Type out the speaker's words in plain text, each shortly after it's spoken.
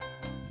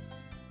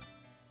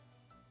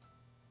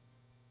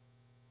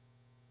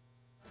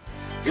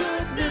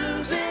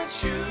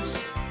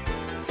shoes.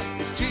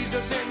 It's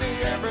Jesus in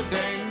the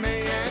everyday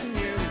me and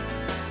you.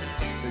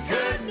 The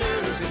good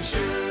news in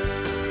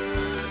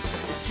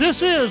shoes.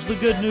 This is the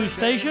Good News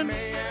Station,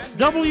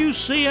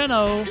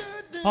 WCNO,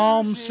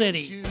 Palm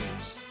City.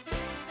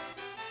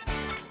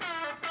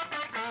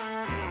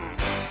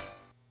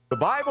 The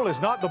Bible is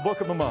not the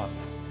book of the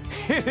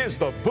month. It is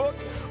the book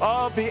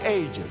of the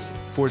ages.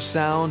 For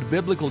sound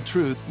biblical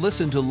truth,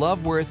 listen to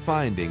Love Worth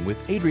Finding with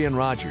Adrian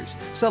Rogers,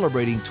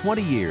 celebrating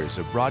 20 years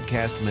of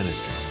broadcast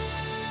ministry.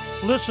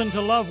 Listen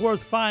to Love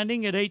Worth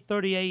Finding at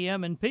 8:30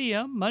 a.m. and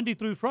p.m., Monday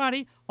through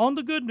Friday, on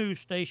the Good News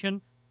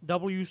Station,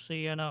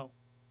 WCNO.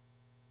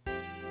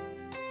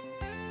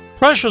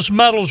 Precious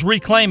Metals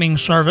Reclaiming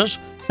Service,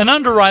 an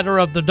underwriter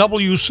of the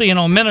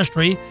WCNO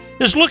ministry,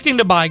 is looking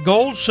to buy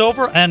gold,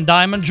 silver, and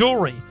diamond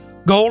jewelry,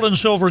 gold and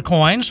silver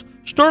coins,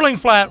 sterling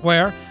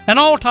flatware, and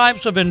all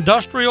types of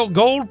industrial,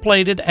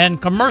 gold-plated, and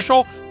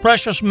commercial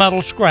precious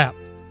metal scrap.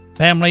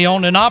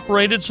 Family-owned and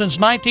operated since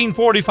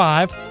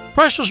 1945,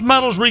 Precious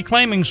Metals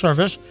Reclaiming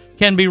Service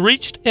can be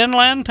reached in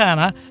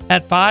Lantana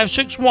at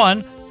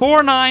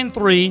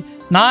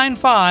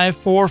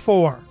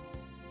 561-493-9544.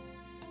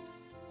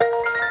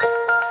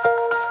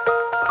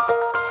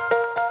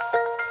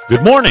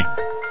 Good morning.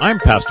 I'm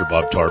Pastor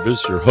Bob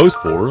Tarbus, your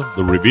host for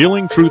the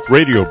Revealing Truth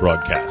radio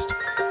broadcast.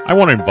 I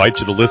want to invite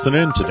you to listen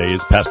in today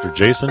as Pastor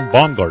Jason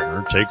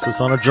Baumgartner takes us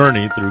on a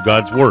journey through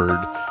God's Word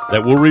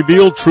that will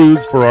reveal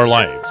truths for our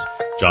lives.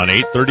 John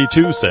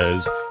 8:32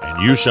 says,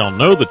 "And you shall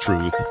know the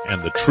truth,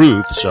 and the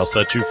truth shall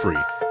set you free."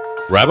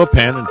 Grab a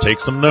pen and take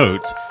some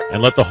notes,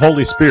 and let the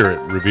Holy Spirit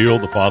reveal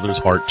the Father's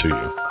heart to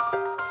you.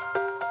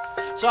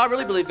 So I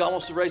really believe God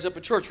wants to raise up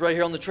a church right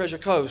here on the Treasure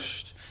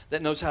Coast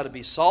that knows how to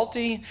be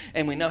salty,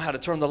 and we know how to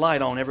turn the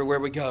light on everywhere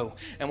we go.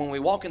 And when we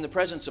walk in the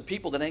presence of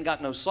people that ain't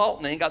got no salt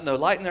and they ain't got no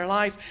light in their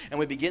life, and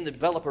we begin to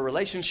develop a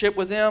relationship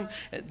with them,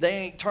 they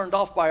ain't turned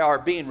off by our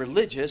being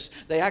religious.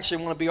 They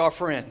actually want to be our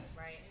friend.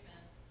 Right.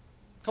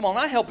 Come on,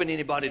 I'm helping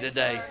anybody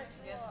today.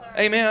 Yes, sir.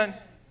 Amen.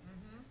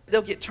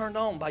 They'll get turned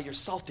on by your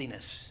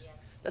saltiness.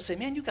 They'll say,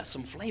 man, you got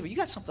some flavor. You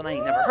got something I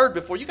ain't never heard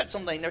before. You got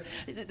something I ain't never.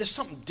 There's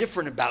something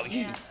different about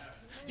you.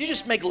 You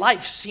just make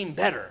life seem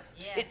better.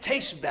 It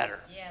tastes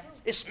better.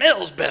 It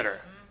smells better.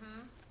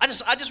 I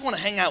just want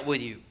to hang out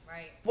with you.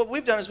 Right. What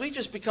we've done is we've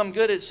just become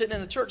good at sitting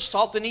in the church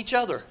salting each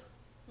other.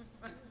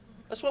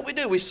 That's what we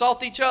do. We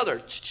salt each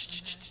other.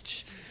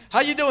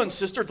 How you doing,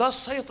 sister? Thus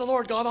saith the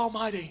Lord God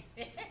Almighty.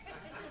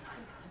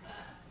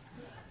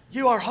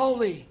 You are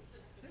holy.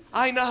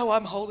 I know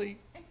I'm holy.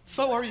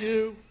 So are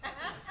you.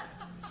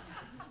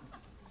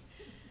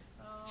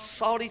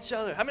 Salt each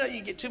other. How many of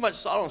you get too much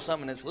salt on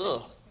something that's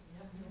ugh?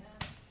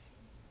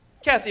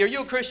 Kathy, are you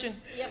a Christian?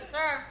 Yes,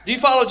 sir. Do you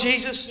follow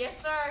Jesus? Yes,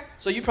 sir.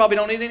 So you probably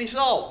don't need any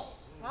salt.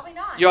 Probably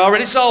not. You're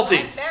already salty.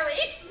 I'm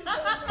very.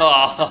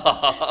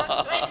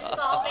 I'm sweet and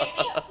salt,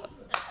 baby.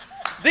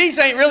 These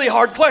ain't really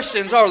hard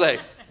questions, are they?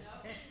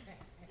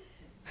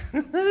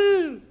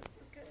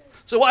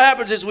 So what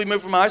happens is we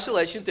move from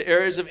isolation to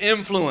areas of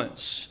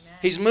influence.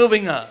 He's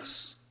moving us.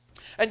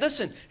 And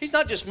listen, he's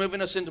not just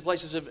moving us into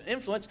places of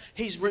influence.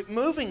 He's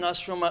moving us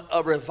from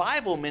a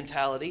revival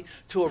mentality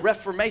to a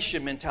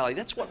reformation mentality.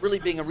 That's what really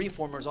being a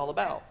reformer is all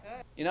about.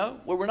 You know,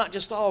 where we're not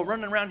just all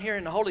running around here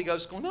in the Holy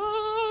Ghost going,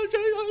 oh,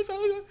 Jesus,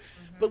 oh.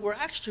 But we're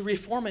actually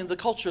reforming the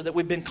culture that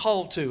we've been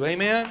called to.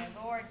 Amen?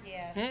 Lord,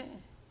 yes.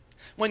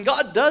 When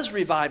God does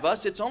revive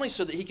us, it's only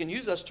so that he can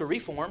use us to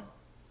reform.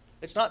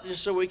 It's not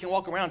just so we can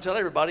walk around and tell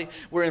everybody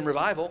we're in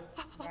revival.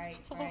 Right.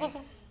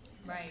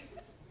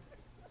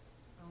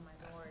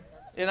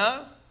 You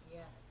know?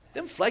 Yes.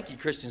 Them flaky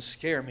Christians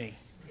scare me.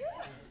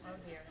 Oh,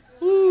 dear.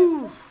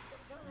 Woo.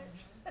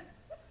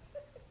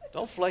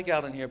 Don't flake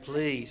out in here,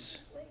 please.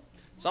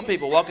 Some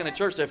people walk into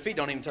church, their feet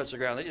don't even touch the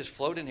ground. They just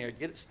float in here.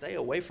 Stay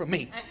away from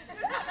me.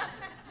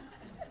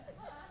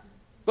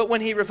 But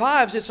when he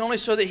revives, it's only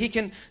so that he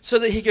can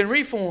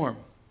reform.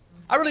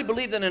 I really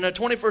believe that in a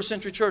 21st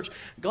century church,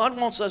 God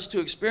wants us to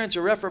experience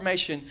a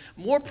reformation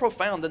more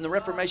profound than the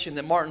reformation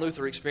that Martin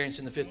Luther experienced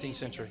in the 15th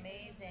century.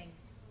 Amazing.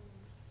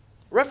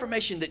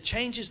 Reformation that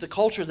changes the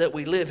culture that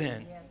we live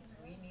in. Yes,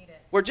 we need it.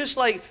 Where just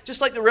like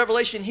the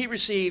revelation he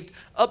received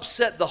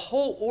upset the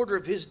whole order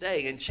of his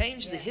day and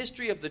changed the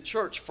history of the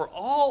church for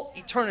all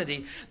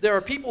eternity, there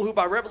are people who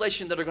by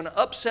revelation that are going to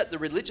upset the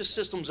religious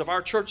systems of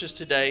our churches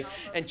today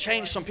and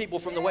change some people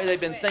from the way they've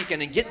been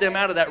thinking and get them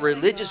out of that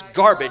religious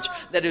garbage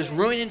that is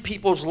ruining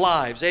people's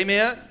lives.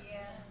 Amen?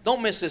 Yes.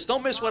 Don't miss this.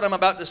 Don't miss what I'm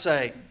about to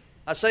say.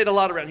 I say it a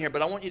lot around here,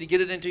 but I want you to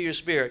get it into your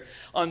spirit.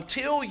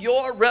 Until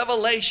your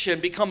revelation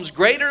becomes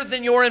greater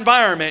than your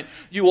environment,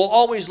 you will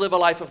always live a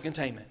life of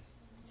containment.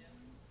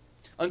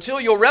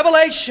 Until your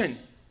revelation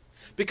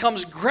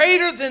becomes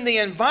greater than the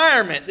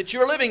environment that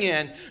you're living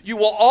in, you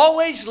will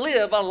always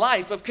live a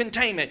life of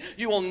containment.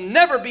 You will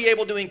never be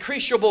able to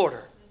increase your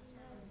border.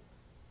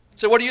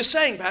 So what are you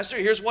saying, Pastor?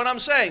 Here's what I'm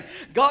saying.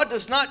 God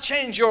does not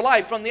change your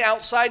life from the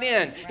outside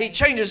in. He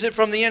changes it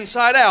from the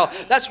inside out.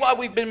 That's why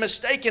we've been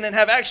mistaken and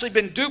have actually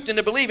been duped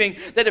into believing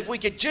that if we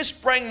could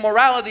just bring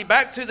morality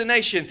back to the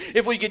nation,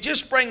 if we could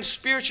just bring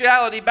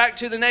spirituality back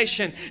to the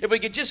nation, if we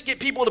could just get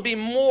people to be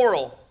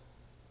moral,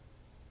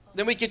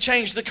 then we could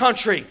change the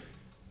country.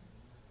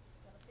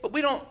 But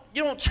you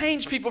don't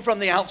change people from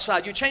the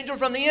outside. You change them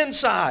from the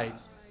inside.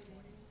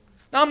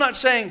 Now, I'm not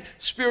saying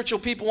spiritual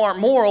people aren't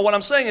moral. What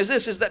I'm saying is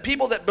this, is that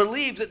people that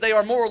believe that they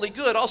are morally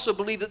good also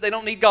believe that they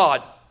don't need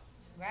God.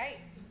 Right.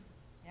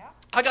 Yeah.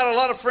 I got a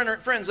lot of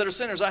friends that are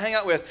sinners I hang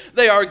out with.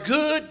 They are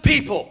good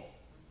people.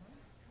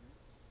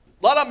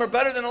 A lot of them are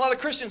better than a lot of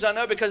Christians I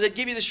know because they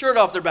give you the shirt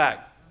off their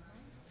back.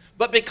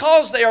 But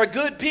because they are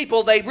good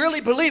people, they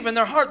really believe in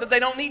their heart that they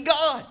don't need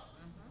God.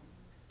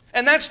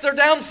 And that's their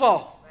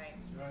downfall.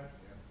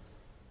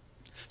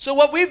 So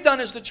what we've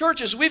done as the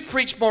church is we've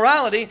preached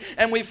morality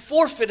and we've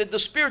forfeited the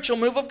spiritual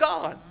move of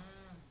God.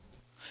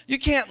 You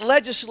can't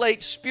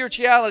legislate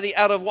spirituality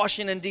out of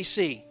Washington,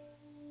 D.C.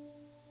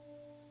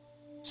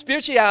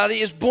 Spirituality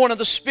is born of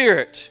the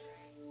Spirit.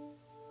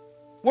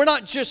 We're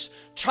not just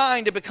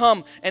trying to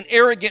become an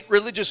arrogant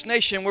religious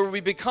nation where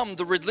we become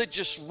the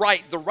religious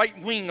right, the right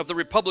wing of the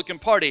Republican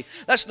Party.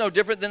 That's no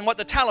different than what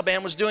the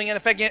Taliban was doing in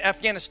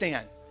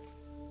Afghanistan.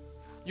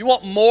 You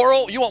want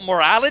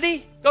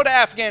morality? Go to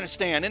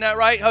Afghanistan. Isn't that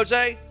right,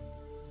 Jose?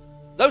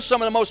 Those are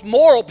some of the most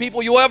moral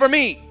people you'll ever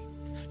meet.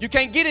 You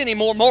can't get any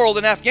more moral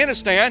than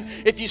Afghanistan.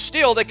 If you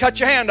steal, they cut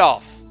your hand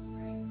off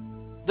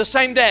the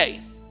same day.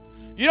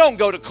 You don't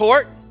go to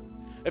court.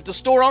 If the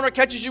store owner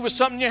catches you with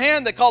something in your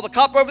hand, they call the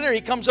cop over there.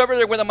 He comes over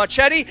there with a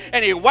machete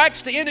and he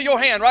whacks the end of your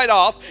hand right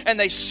off and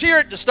they sear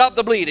it to stop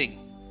the bleeding.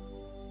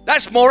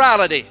 That's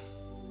morality.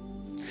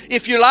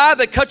 If you lie,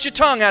 they cut your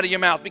tongue out of your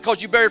mouth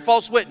because you bear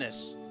false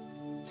witness.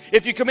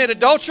 If you commit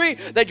adultery,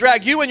 they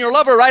drag you and your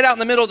lover right out in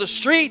the middle of the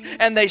street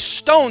and they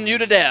stone you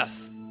to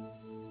death.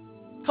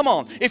 Come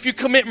on. If you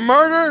commit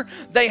murder,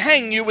 they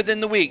hang you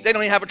within the week. They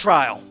don't even have a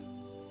trial.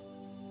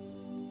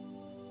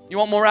 You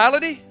want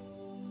morality?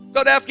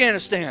 Go to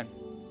Afghanistan.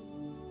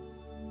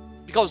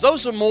 Because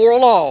those are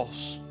moral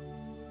laws.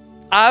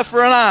 Eye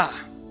for an eye.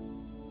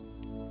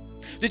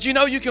 Did you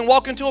know you can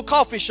walk into a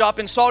coffee shop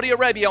in Saudi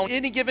Arabia on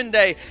any given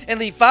day and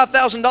leave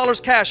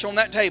 $5,000 cash on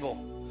that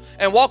table?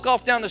 And walk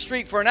off down the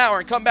street for an hour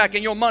and come back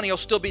and your money will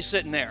still be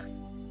sitting there.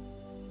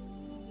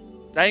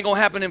 That ain't going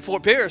to happen in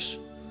Fort Pierce.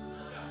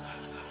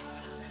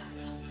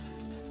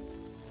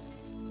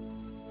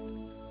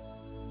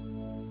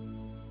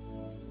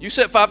 You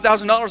set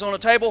 $5,000 on a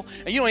table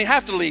and you don't even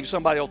have to leave.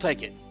 Somebody will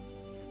take it.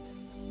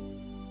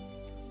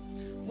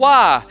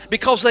 Why?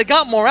 Because they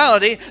got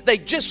morality. They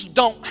just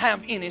don't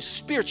have any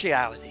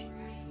spirituality.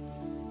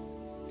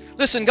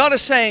 Listen, God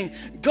is saying,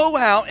 go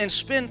out and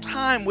spend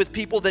time with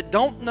people that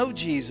don't know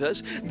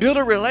Jesus, build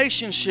a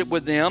relationship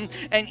with them,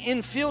 and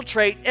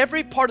infiltrate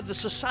every part of the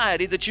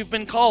society that you've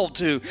been called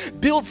to.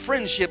 Build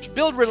friendships,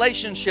 build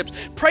relationships,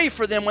 pray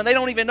for them when they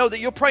don't even know that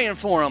you're praying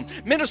for them.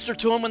 Minister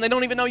to them when they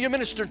don't even know you're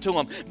ministering to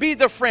them. Be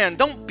their friend.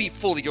 Don't be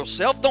full of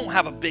yourself. Don't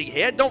have a big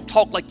head. Don't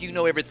talk like you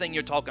know everything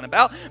you're talking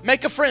about.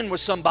 Make a friend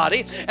with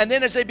somebody, and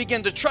then as they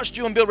begin to trust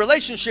you and build a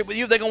relationship with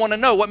you, they're going to want to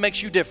know what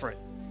makes you different.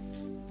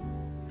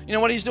 You know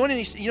what he's doing?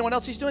 You know what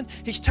else he's doing?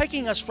 He's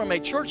taking us from a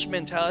church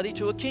mentality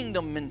to a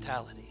kingdom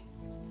mentality.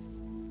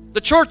 The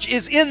church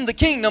is in the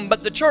kingdom,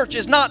 but the church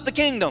is not the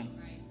kingdom.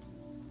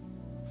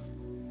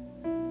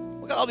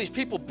 Look at all these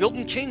people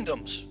building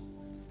kingdoms.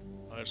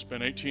 I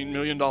spent $18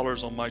 million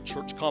on my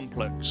church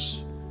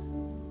complex.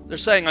 They're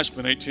saying I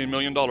spent $18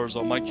 million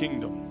on my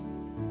kingdom.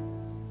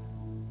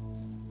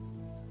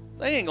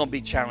 They ain't going to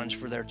be challenged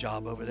for their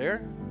job over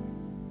there.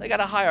 They got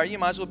to hire. You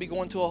might as well be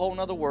going to a whole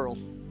nother world.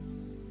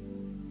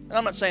 And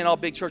I'm not saying all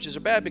big churches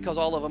are bad because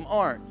all of them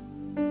aren't.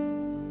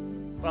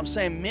 But I'm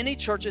saying many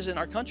churches in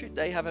our country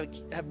today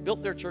have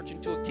built their church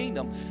into a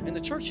kingdom. And the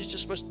church is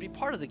just supposed to be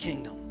part of the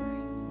kingdom.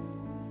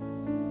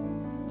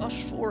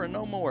 Us four and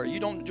no more.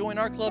 You don't join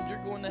our club,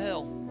 you're going to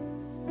hell.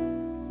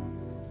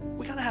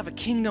 We got to have a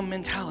kingdom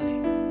mentality.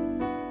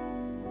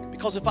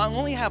 Because if I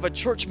only have a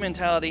church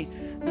mentality,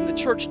 then the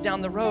church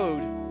down the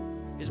road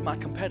is my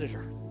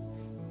competitor.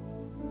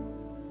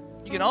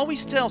 You can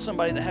always tell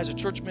somebody that has a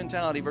church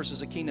mentality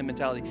versus a kingdom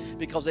mentality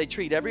because they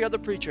treat every other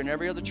preacher and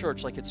every other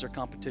church like it's their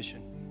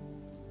competition.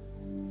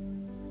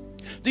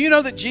 Do you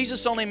know that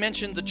Jesus only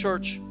mentioned the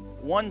church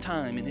one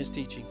time in his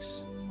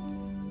teachings?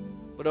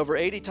 But over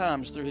 80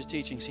 times through his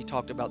teachings, he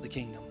talked about the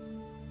kingdom.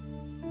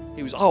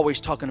 He was always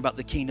talking about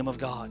the kingdom of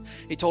God.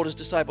 He told his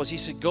disciples, he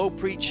said, go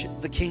preach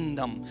the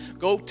kingdom.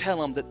 Go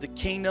tell them that the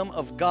kingdom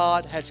of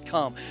God has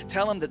come.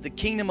 Tell them that the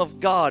kingdom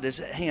of God is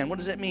at hand. What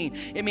does that mean?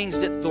 It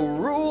means that the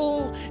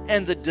rule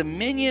and the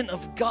dominion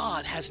of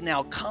God has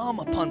now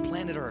come upon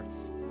planet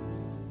Earth.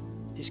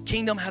 His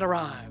kingdom had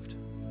arrived.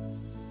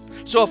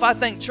 So if I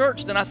think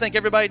church, then I think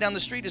everybody down the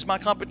street is my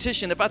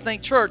competition. If I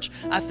think church,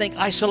 I think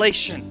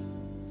isolation.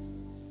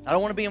 I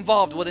don't want to be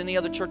involved in what any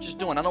other church is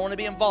doing. I don't want to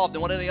be involved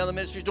in what any other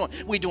ministry is doing.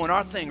 We're doing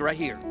our thing right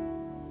here.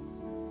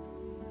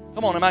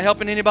 Come on, am I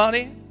helping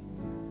anybody?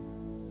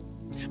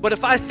 But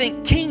if I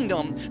think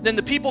kingdom, then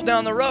the people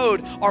down the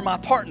road are my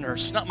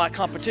partners, not my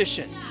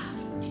competition.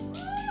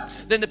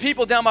 Then the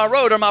people down my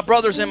road are my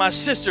brothers and my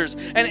sisters.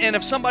 And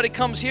if somebody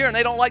comes here and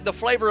they don't like the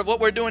flavor of what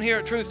we're doing here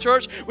at Truth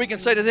Church, we can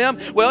say to them,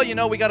 well, you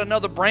know, we got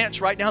another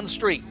branch right down the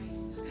street.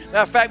 Matter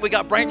of fact, we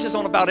got branches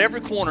on about every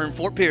corner in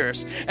Fort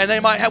Pierce. And they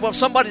might have, well,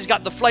 somebody's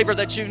got the flavor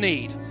that you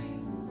need.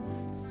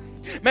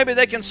 Maybe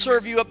they can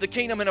serve you up the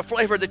kingdom in a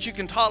flavor that you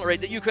can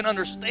tolerate, that you can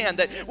understand,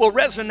 that will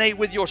resonate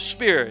with your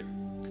spirit.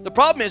 The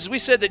problem is we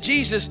said that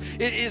Jesus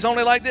is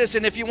only like this,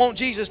 and if you want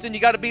Jesus, then you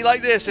got to be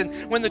like this.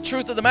 And when the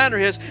truth of the matter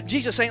is,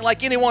 Jesus ain't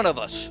like any one of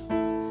us.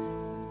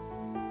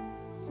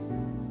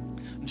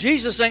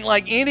 Jesus ain't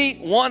like any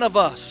one of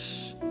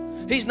us.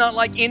 He's not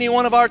like any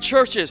one of our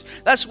churches.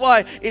 That's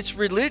why it's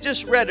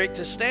religious rhetoric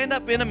to stand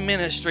up in a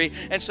ministry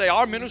and say,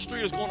 our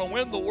ministry is going to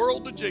win the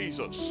world to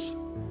Jesus.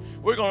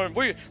 We're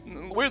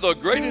the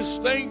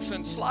greatest thing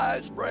since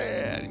sliced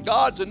bread, and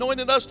God's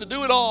anointed us to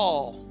do it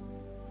all.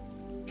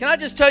 Can I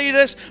just tell you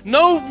this?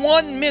 No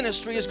one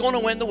ministry is going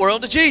to win the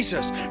world to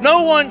Jesus.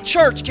 No one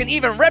church can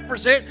even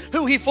represent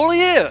who He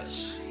fully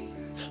is.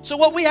 So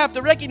what we have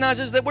to recognize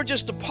is that we're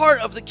just a part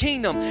of the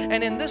kingdom.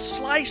 And in this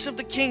slice of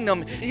the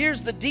kingdom,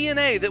 here's the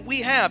DNA that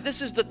we have.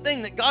 This is the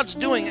thing that God's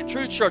doing at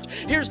Truth Church.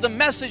 Here's the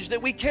message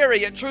that we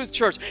carry at Truth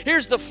Church.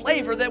 Here's the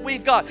flavor that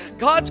we've got.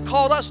 God's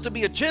called us to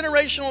be a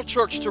generational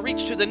church to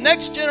reach to the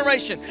next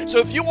generation. So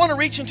if you want to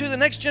reach into the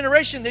next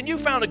generation, then you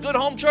found a good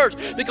home church,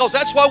 because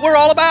that's what we're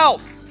all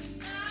about.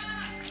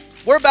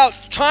 We're about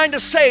trying to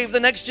save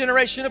the next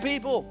generation of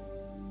people.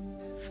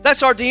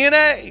 That's our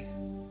DNA.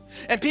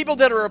 And people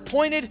that are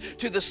appointed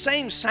to the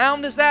same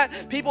sound as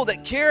that, people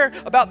that care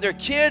about their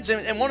kids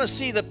and want to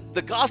see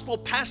the gospel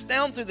passed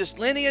down through this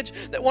lineage,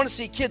 that want to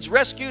see kids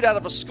rescued out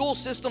of a school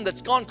system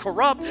that's gone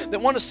corrupt, that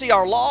want to see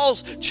our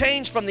laws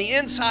changed from the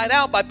inside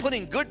out by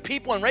putting good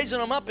people and raising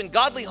them up in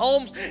godly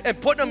homes and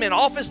putting them in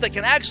office that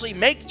can actually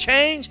make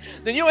change,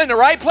 then you're in the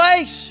right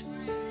place.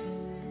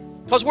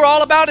 Because we're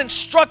all about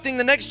instructing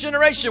the next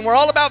generation. We're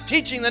all about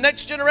teaching the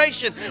next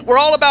generation. We're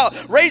all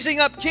about raising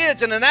up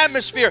kids in an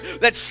atmosphere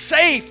that's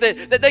safe,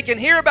 that they can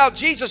hear about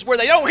Jesus where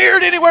they don't hear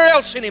it anywhere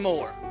else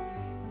anymore.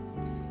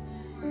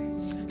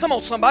 Come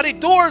on, somebody.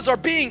 Doors are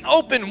being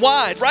opened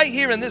wide right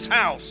here in this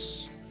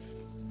house.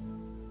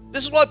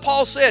 This is what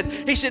Paul said.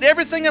 He said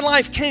everything in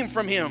life came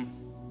from Him.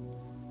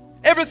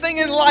 Everything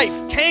in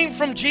life came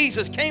from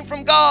Jesus, came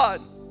from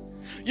God.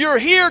 You're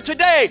here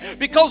today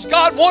because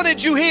God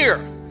wanted you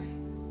here.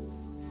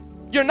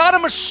 You're not a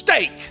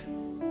mistake.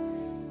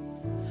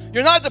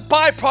 You're not the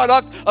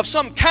byproduct of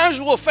some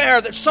casual affair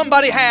that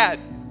somebody had.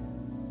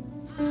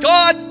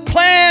 God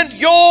planned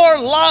your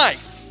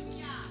life.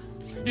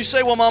 You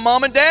say, well, my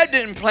mom and dad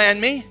didn't plan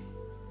me.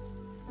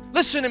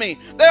 Listen to me.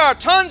 There are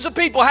tons of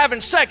people having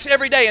sex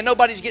every day and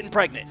nobody's getting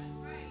pregnant.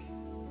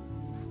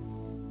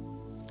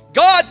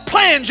 God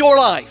planned your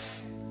life.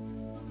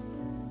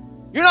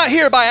 You're not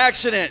here by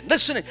accident.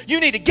 Listen,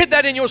 you need to get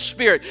that in your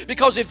spirit,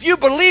 because if you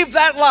believe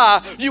that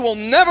lie, you will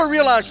never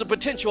realize the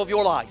potential of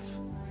your life.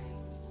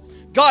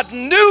 God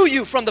knew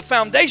you from the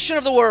foundation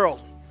of the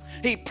world.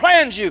 He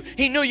planned you.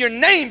 He knew your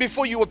name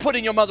before you were put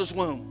in your mother's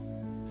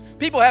womb.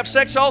 People have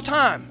sex all the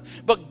time,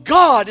 but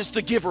God is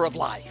the giver of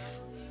life.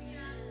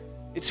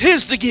 It's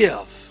His to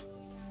give.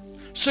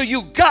 So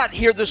you got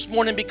here this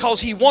morning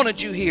because He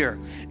wanted you here.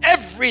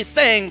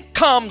 Everything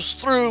comes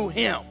through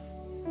Him.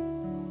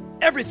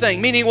 Everything,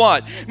 meaning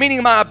what?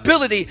 Meaning my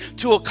ability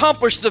to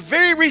accomplish the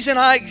very reason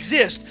I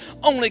exist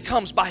only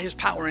comes by His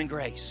power and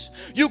grace.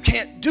 You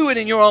can't do it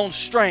in your own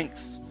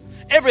strength.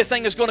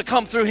 Everything is going to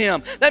come through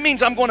Him. That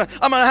means I'm going to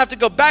have to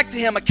go back to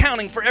Him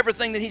accounting for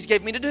everything that He's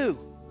gave me to do.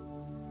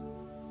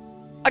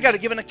 I got to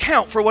give an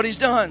account for what He's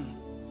done.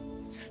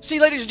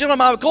 See, ladies and gentlemen,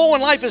 my goal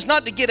in life is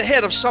not to get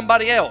ahead of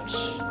somebody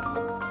else.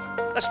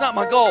 That's not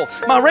my goal.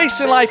 My race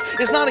in life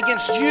is not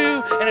against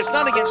you, and it's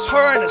not against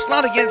her, and it's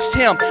not against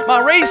him.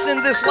 My race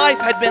in this life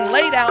had been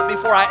laid out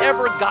before I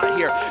ever got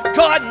here.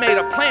 God made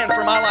a plan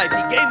for my life.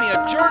 He gave me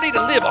a journey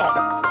to live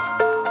on.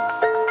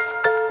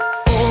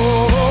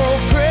 Oh,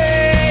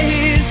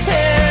 praise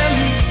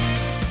Him.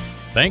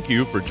 Thank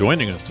you for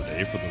joining us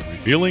today for the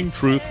Revealing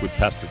Truth with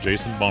Pastor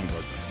Jason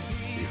Baumgartner.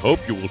 We hope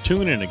you will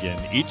tune in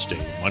again each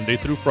day, Monday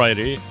through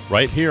Friday,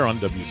 right here on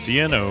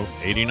WCNO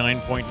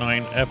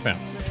 89.9 FM.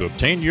 To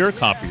obtain your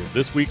copy of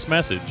this week's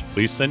message,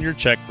 please send your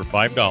check for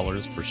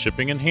 $5 for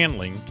shipping and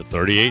handling to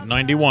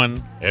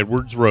 3891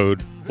 Edwards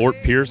Road, Fort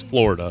Pierce,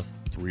 Florida,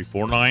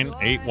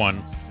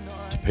 34981.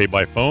 To pay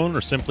by phone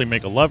or simply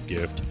make a love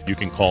gift, you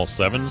can call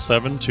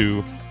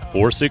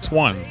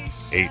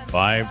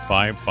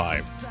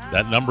 772-461-8555.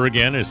 That number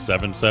again is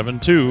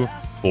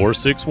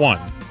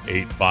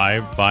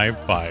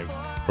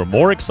 772-461-8555. For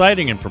more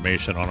exciting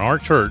information on our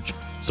church,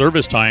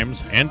 service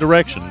times, and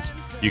directions,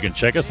 you can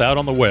check us out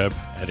on the web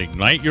at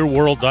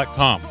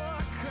igniteyourworld.com.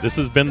 This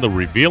has been The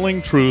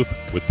Revealing Truth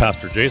with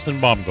Pastor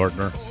Jason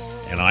Baumgartner,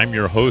 and I'm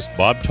your host,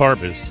 Bob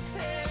Tarbis.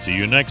 See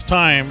you next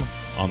time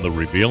on The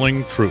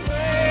Revealing Truth.